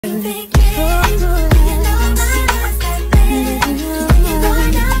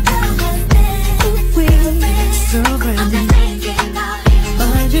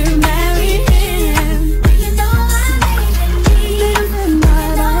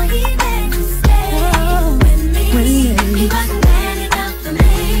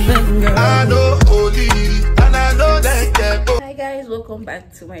welcome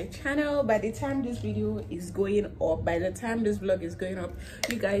back to my channel. By the time this video is going up, by the time this vlog is going up,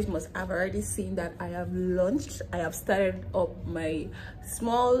 you guys must have already seen that I have launched, I have started up my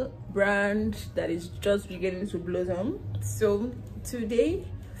small brand that is just beginning to blossom. So today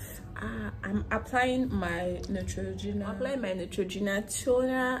I'm applying my Neutrogena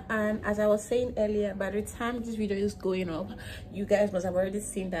toner, and as I was saying earlier, by the time this video is going up, you guys must have already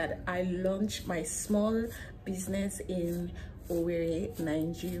seen that I launched my small business in Owerri,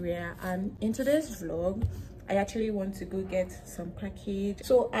 Nigeria. And in today's vlog, I actually want to go get some package.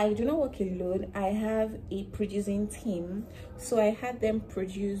 So I do not work alone. I have a producing team, so I had them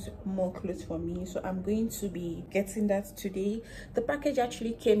produce more clothes for me, so I'm going to be getting that today. The package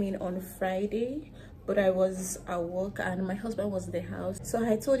actually came in on Friday, but I was at work and my husband was in the house, so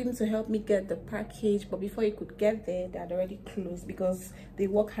I told him to help me get the package. But before he could get there, they had already closed because they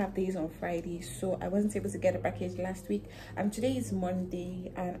work half days on Friday, so I wasn't able to get the package last week. And today is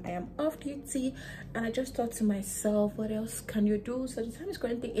Monday and I am off duty, and I just thought to myself, what else can you do? So the time is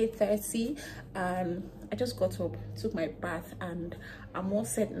currently 8:30 and I just got up, took my bath, and I'm all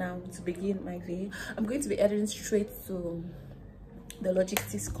set now to begin my day. I'm going to be heading straight to the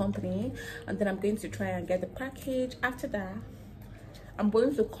logistics company, and then I'm going to try and get the package. After that, I'm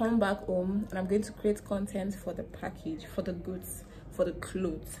going to come back home and I'm going to create content for the package, for the goods, for the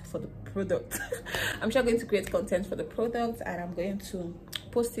clothes, for the product. I'm sure going to create content for the product, and I'm going to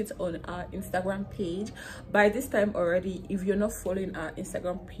post it on our Instagram page. By this time already, if you're not following our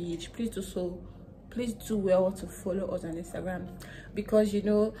Instagram page, please do so. Please do well to follow us on Instagram, because you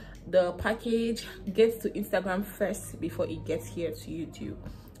know the package gets to Instagram first before it gets here to YouTube.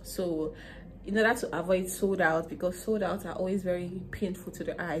 So in order to avoid sold out, because sold out are always very painful to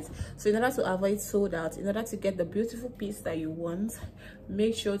the eyes, so in order to avoid sold out, in order to get the beautiful piece that you want,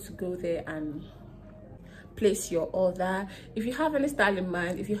 make sure to go there and place your order. If you have any style in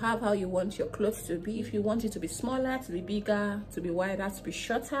mind, if you have how you want your clothes to be, if you want it to be smaller, to be bigger, to be wider, to be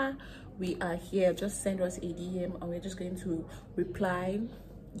shorter, we are here. Just send us a DM and we're just going to reply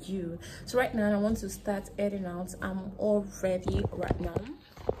you. So right now I want to start heading out. I'm all ready right now.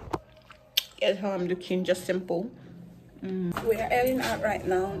 Here's how I'm looking, just simple. We are heading out right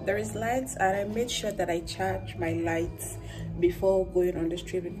now. There is lights, and I made sure that I charge my lights before going on the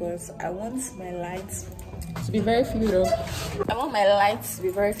street, because I want my lights to be very filled up. I want my lights to be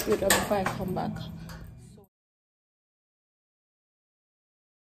very filled up before I come back.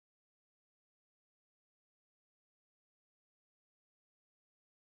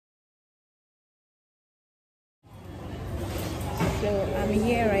 So I'm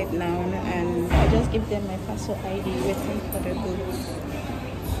here right now, and I just give them my parcel ID, waiting for the goods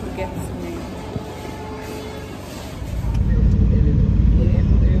to get to me.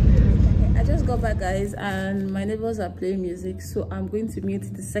 I just got back, guys, and my neighbors are playing music, so I'm going to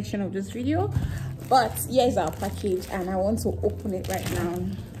mute this section of this video. But here's our package, and I want to open it right now.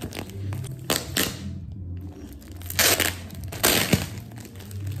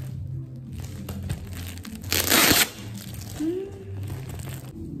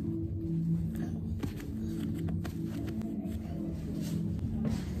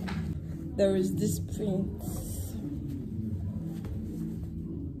 There is this print.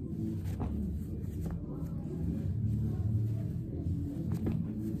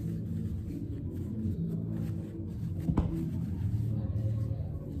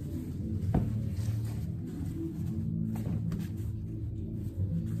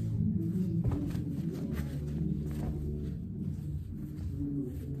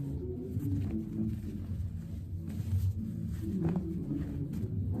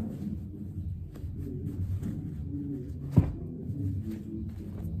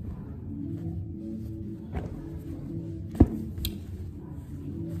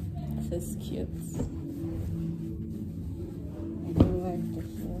 This is cute. I don't like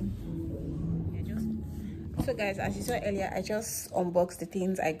this one. So guys, as you saw earlier, I just unboxed the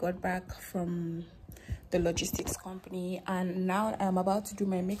things I got back from the logistics company, and now I'm about to do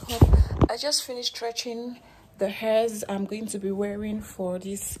my makeup. I just finished stretching the hairs I'm going to be wearing for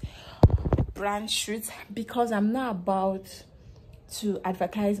this brand shoot, because I'm not about to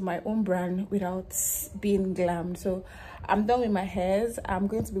advertise my own brand without being glam. So I'm done with my hairs. I'm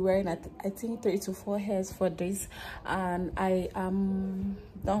going to be wearing I think 3 to 4 hairs for this, and I am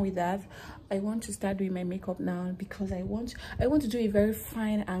done with that. I want to start doing my makeup now, because I want to do a very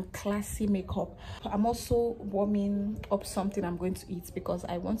fine and classy makeup. I'm also warming up something I'm going to eat, because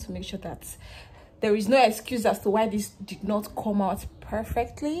I want to make sure that there is no excuse as to why this did not come out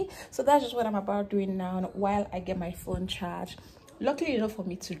perfectly. So that's just what I'm about doing now while I get my phone charged. luckily enough for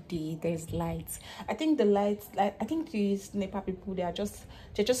me today, there's lights. I think the lights, like I think these NEPA people, they're just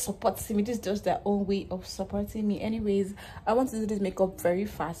supporting me. This is just their own way of supporting me. Anyways, I want to do this makeup very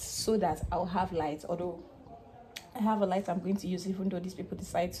fast so that I'll have lights, although I have a light I'm going to use even though these people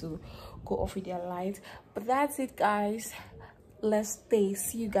decide to go off with their light. But that's it, guys. Let's stay.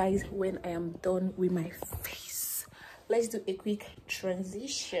 See you guys when I am done with my face. Let's do a quick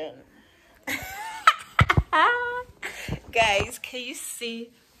transition. Guys, can you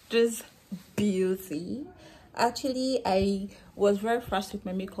see this beauty? Actually, I was very fast with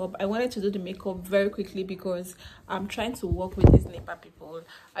my makeup. I wanted to do the makeup very quickly because I'm trying to work with these NEPA people.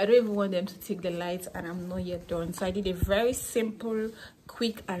 I don't even want them to take the lights and I'm not yet done. So I did a very simple,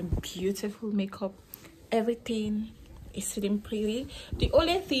 quick and beautiful makeup. Everything is sitting pretty. The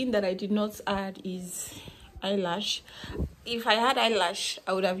only thing that I did not add is eyelash. If I had eyelash,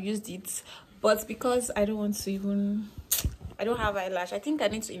 I would have used it, but because I don't want to even, I don't have eyelash, I think I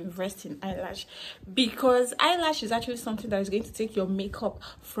need to invest in eyelash, because eyelash is actually something that is going to take your makeup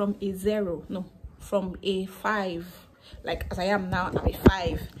from a 0, no, from a 5, like as I am now, I'm a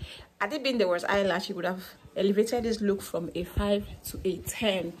 5. Had it been there was eyelash, it would have elevated this look from a 5 to a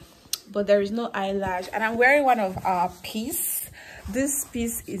 10, but there is no eyelash. And I'm wearing one of our piece. This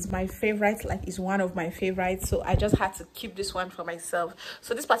piece is my favorite, like is one of my favorites, so I just had to keep this one for myself.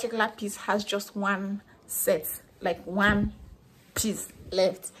 So this particular piece has just one set, like one piece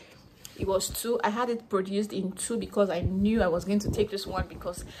left. It was 2. I had it produced in 2 because I knew I was going to take this one,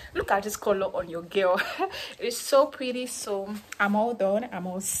 because look at this color on your girl. It's so pretty. So I'm all done, I'm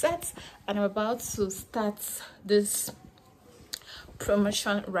all set, and I'm about to start this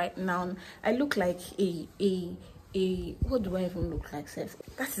promotion right now. I look like a what do I even look like, Seth?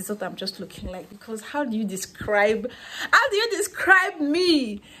 That is what I'm just looking like, because how do you describe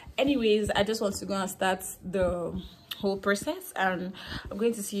me? Anyways, I just want to go and start the whole process, and I'm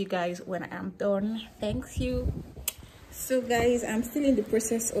going to see you guys when I am done. Thank you. So guys, I'm still in the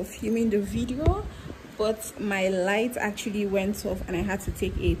process of filming the video, but my light actually went off and I had to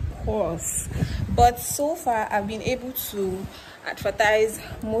take a pause. But so far I've been able to advertise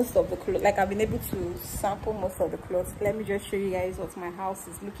most of the clothes, like I've been able to sample most of the clothes. Let me just show you guys what my house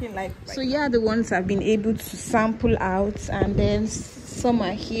is looking like right so yeah, the ones I've been able to sample out, and then some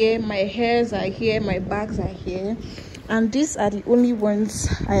are here, my hairs are here, my bags are here, and these are the only ones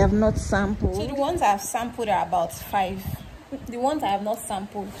I have not sampled. So the ones I've sampled are about 5. The ones I have not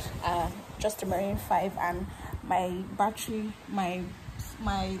sampled are just a marine 5, and my battery, my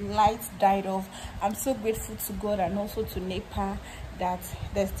light died off. I'm so grateful to God and also to NEPA that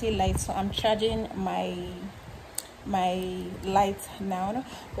there's still light, so I'm charging my light now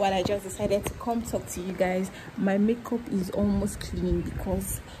while I just decided to come talk to you guys. My makeup is almost clean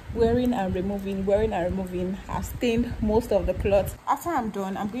because wearing and removing have stained most of the clothes. After I'm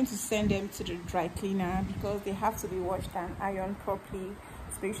done, I'm going to send them to the dry cleaner because they have to be washed and ironed properly.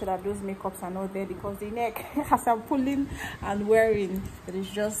 Make sure that those makeups are not there, because the neck, as I'm pulling and wearing, it is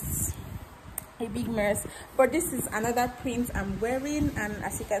just a big mess. But this is another print I'm wearing, and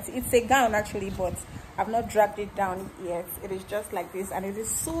as you can see, it's a gown actually, but I've not dragged it down yet. It is just like this, and it is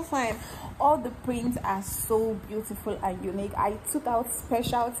so fine. All the prints are so beautiful and unique. I took out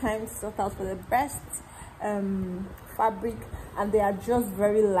special time to sort out for the best fabric, and they are just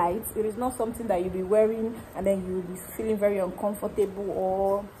very light. It is not something that you'll be wearing and then you'll be feeling very uncomfortable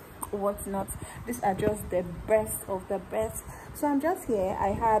or whatnot. These are just the best of the best. So I'm just here. I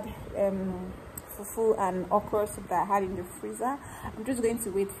had fufu and okra soup that I had in the freezer. I'm just going to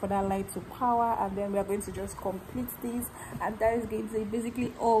wait for that light to power, and then we are going to just complete this, and that is going to be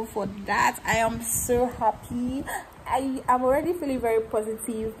basically all for that. I am so happy. I am already feeling very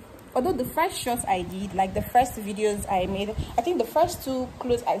positive. Although the first shots I did, like the first videos I made, I think the first 2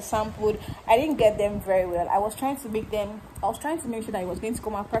 clothes I sampled, I didn't get them very well. I was trying to make sure that it was going to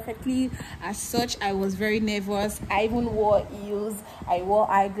come out perfectly. As such, I was very nervous. I even wore heels, I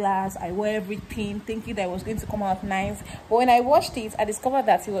wore eyeglass, I wore everything, thinking that it was going to come out nice. But when I watched it, I discovered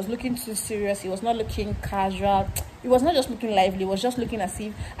that it was looking too serious. It was not looking casual. It was not just looking lively. It was just looking as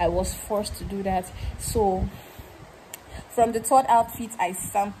if I was forced to do that. So from the 3rd outfit I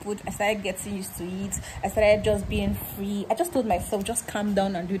sampled, I started getting used to it. I started just being free. I just told myself, just calm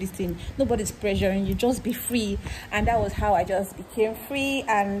down and do this thing. Nobody's pressuring you, just be free. And that was how I just became free.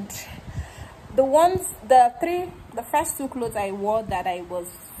 And the first 2 clothes I wore that I was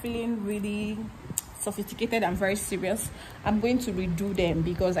feeling really sophisticated and very serious, I'm going to redo them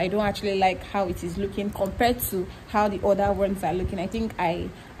because I don't actually like how it is looking compared to how the other ones are looking. I think I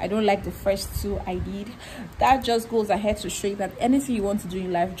don't like the first 2 I did. That just goes ahead to show you that anything you want to do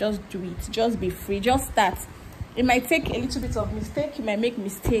in life, just do it. Just be free, just start. It might take a little bit of mistake, you might make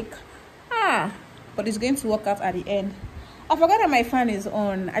mistake, but it's going to work out at the end. I forgot that my fan is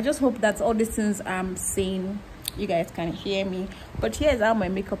on. I just hope that all these things I'm saying you guys can hear me. But here's how my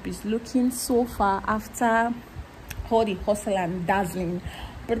makeup is looking so far after all the hustle and dazzling.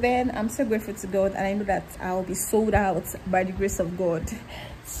 But then I'm so grateful to God, and I know that I'll be sold out by the grace of God.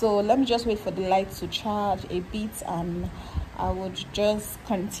 So let me just wait for the light to charge a bit, and I would just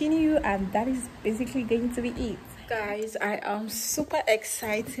continue, and that is basically going to be it. Guys, I am super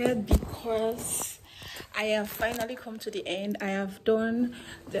excited because I have finally come to the end. I have done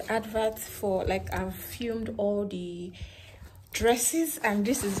the advert for, like, I've filmed all the dresses, and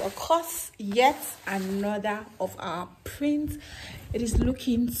this is of course yet another of our prints. It is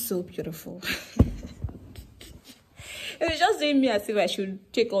looking so beautiful. It's just doing me as if I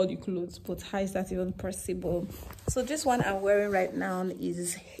should take all the clothes, but how is that even possible? So this one I'm wearing right now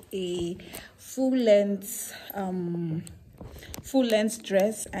is a full length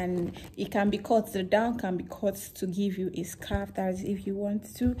dress, and it can be cut, the down can be cut to give you a scarf. That is if you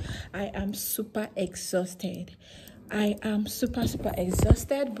want to. I am super exhausted. I am super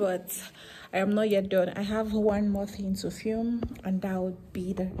exhausted, but I am not yet done. I have one more thing to film, and that would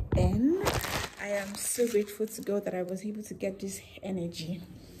be the end. I am so grateful to God that I was able to get this energy,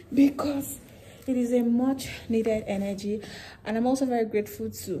 because it is a much needed energy. And I'm also very grateful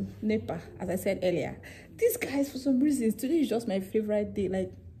to NEPA, as I said earlier. These guys, for some reasons, today is just my favorite day.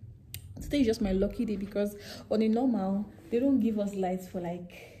 Like, today is just my lucky day, because on a normal, they don't give us lights for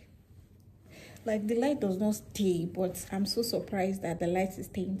like the light does not stay. But I'm so surprised that the light is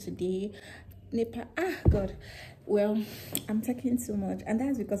staying today. NEPA, God, well, I'm talking too much, and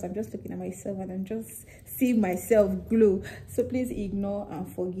that's because I'm just looking at myself and I'm just seeing myself glow. So please ignore and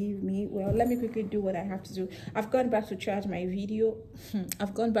forgive me. Well, let me quickly do what I have to do. I've gone back to charge my video.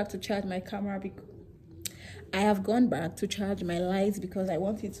 I've gone back to charge my camera, because I have gone back to charge my lights because I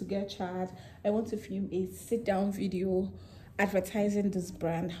want it to get charged. I want to film a sit-down video advertising this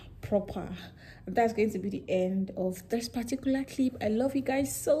brand proper. And that's going to be the end of this particular clip. I love you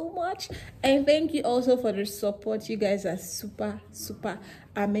guys so much, and thank you also for the support. You guys are super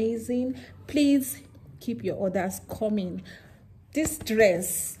amazing. Please keep your orders coming. This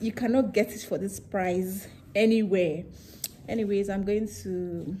dress, you cannot get it for this price anywhere. Anyways, I'm going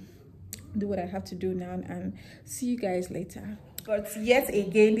to do what I have to do now, and see you guys later. But yet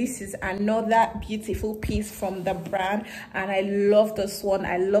again, this is another beautiful piece from the brand, and I love this one.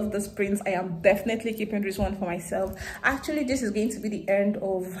 I love this print. I am definitely keeping this one for myself. Actually, this is going to be the end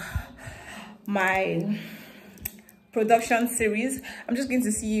of my production series. I'm just going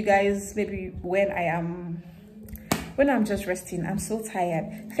to see you guys maybe when I'm just resting. I'm so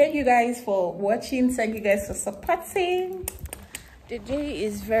tired. Thank you guys for watching. Thank you guys for supporting. The day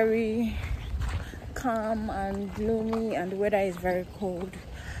is very calm and gloomy, and the weather is very cold.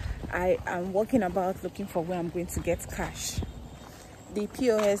 I am walking about looking for where I'm going to get cash. The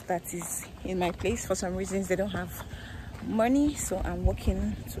POS that is in my place, for some reasons they don't have money, so I'm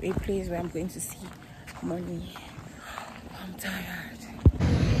walking to a place where I'm going to see money. I'm tired.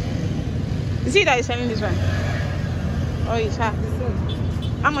 You see that he's selling this one? Oh, it's half.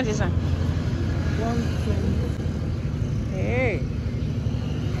 How much is that? 120. Hey,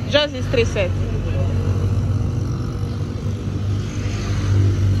 just these 3 sets.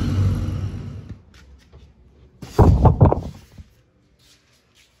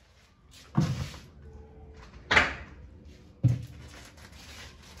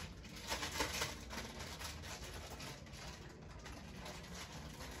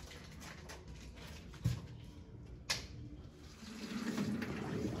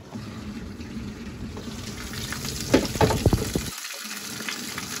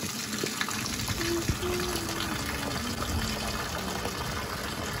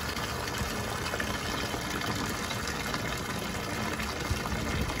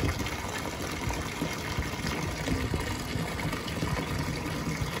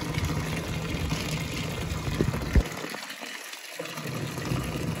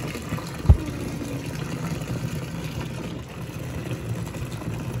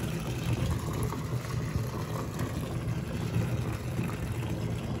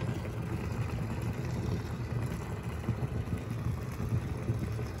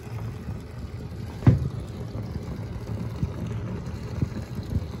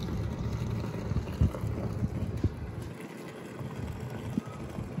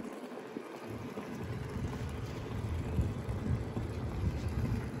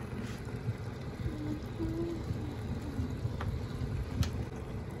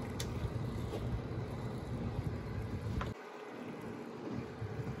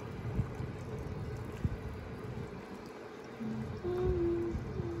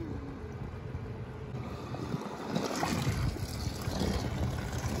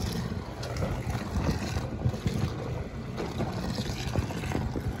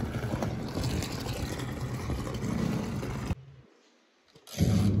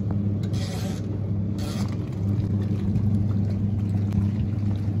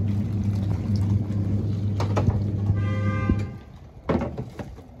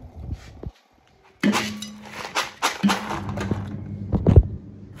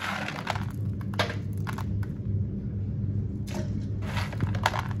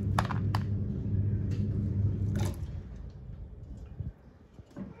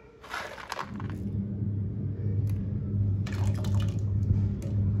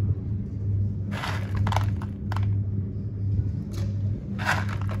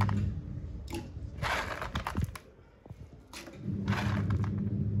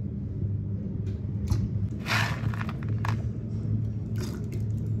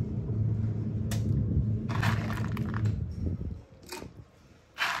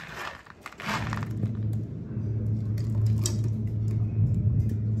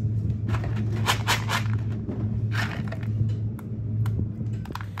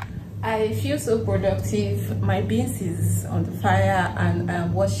 I feel so productive. My beans is on the fire and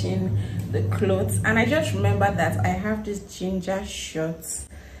I'm washing the clothes, and I just remember that I have this ginger shot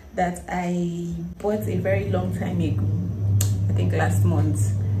that I bought a very long time ago, I think last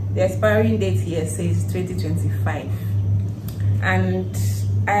month. The expiring date here says 2025, and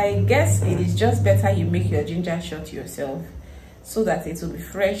I guess it is just better you make your ginger shot yourself, so that it will be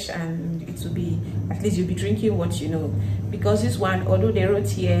fresh and it will be, at least you'll be drinking what you know. Because this one, although they wrote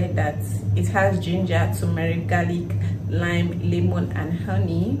here that it has ginger, turmeric, garlic, lime, lemon and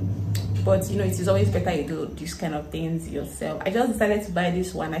honey, but you know, it is always better you do these kind of things yourself. I just decided to buy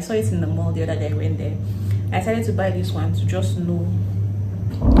this one. I saw it in the mall the other day. I went there. I decided to buy this one to just know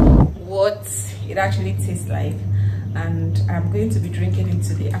what it actually tastes like, and I'm going to be drinking it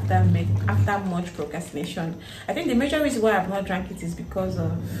today after much procrastination. I think the major reason why I've not drank it is because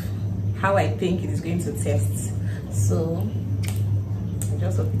of how I think it is going to taste. So I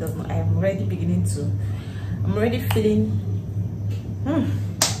just hope it does not. I am already beginning to, I'm already feeling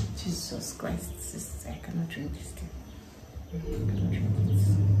Jesus Christ, I cannot drink this thing. I cannot drink this.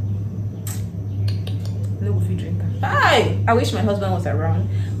 No coffee drinker. Hi! I wish my husband was around.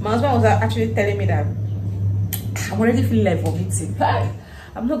 My husband was actually telling me that I'm already feeling like vomiting. Hi!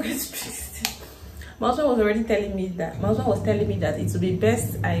 I'm not going to drink this. My husband was already telling me that. My husband was telling me that it would be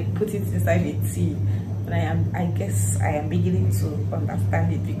best I put it inside the tea. And I guess I am beginning to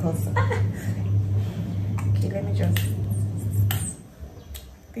understand it because okay, let me just,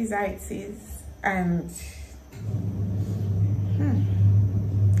 this is how it is. And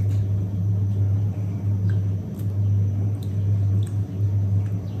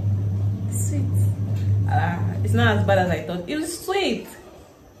sweet. It's not as bad as I thought. It was sweet.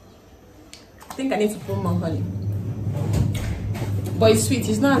 I think I need to put more honey, but it's sweet.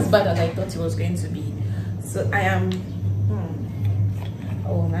 It's not as bad as I thought it was going to be. So I am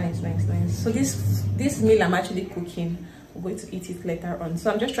oh, nice. So this meal I'm actually cooking, I'm going to eat it later on.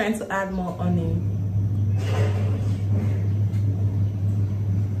 So I'm just trying to add more honey.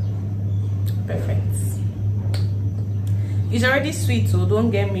 Perfect. It's already sweet, so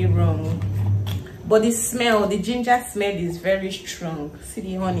don't get me wrong, but the smell, the ginger smell is very strong. See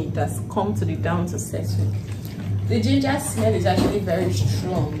the honey that's come to the down to settle. The ginger smell is actually very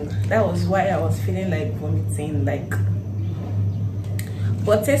strong. That was why I was feeling like vomiting,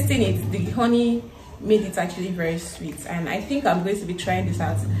 but tasting it, the honey made it actually very sweet, and I think I'm going to be trying this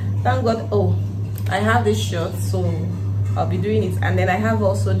out. Thank God, oh, I have this shot, so I'll be doing it. And then I have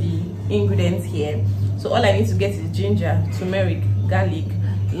also the ingredients here. So all I need to get is ginger, turmeric, garlic,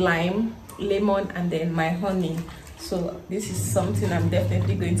 lime, lemon, and then my honey. So this is something I'm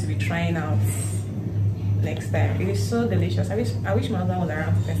definitely going to be trying out next time. It is so delicious. I wish my husband was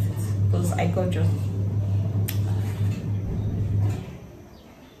around to test it, because I got just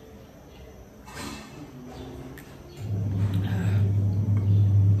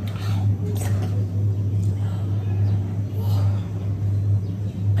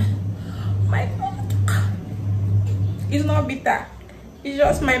my God. It's not bitter, it's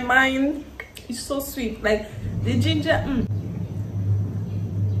just my mind. It's so sweet, like the ginger.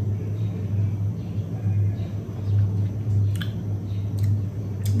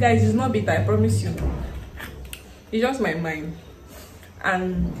 Guys, it's not bitter, I promise you. It's just my mind,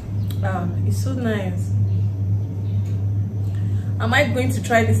 and it's so nice. Am I going to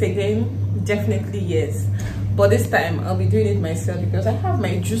try this again? Definitely yes, but this time I'll be doing it myself because I have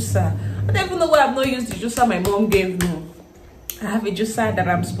my juicer. I don't even know why I've not used the juicer my mom gave me. I have a juicer that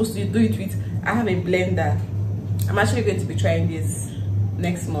I'm supposed to do it with. I have a blender. I'm actually going to be trying this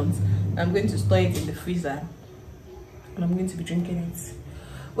next month. I'm going to store it in the freezer and I'm going to be drinking it.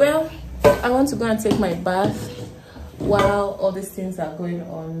 Well, I want to go and take my bath while all these things are going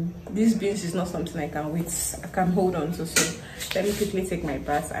on. These beans is not something I can wait, I can hold on to. So let me quickly take my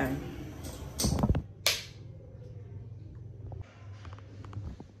bath and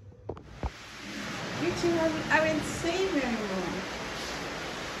I haven't seen anymore.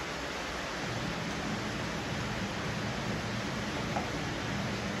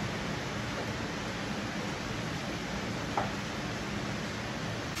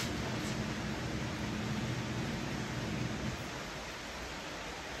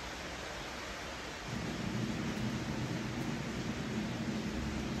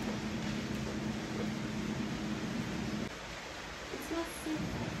 It's not seen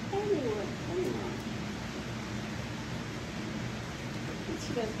anywhere.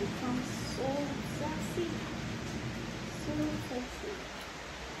 She has become so sexy, so sexy.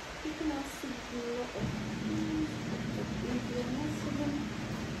 You can now see a lot of things,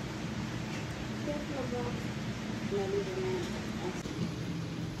 careful about my little man.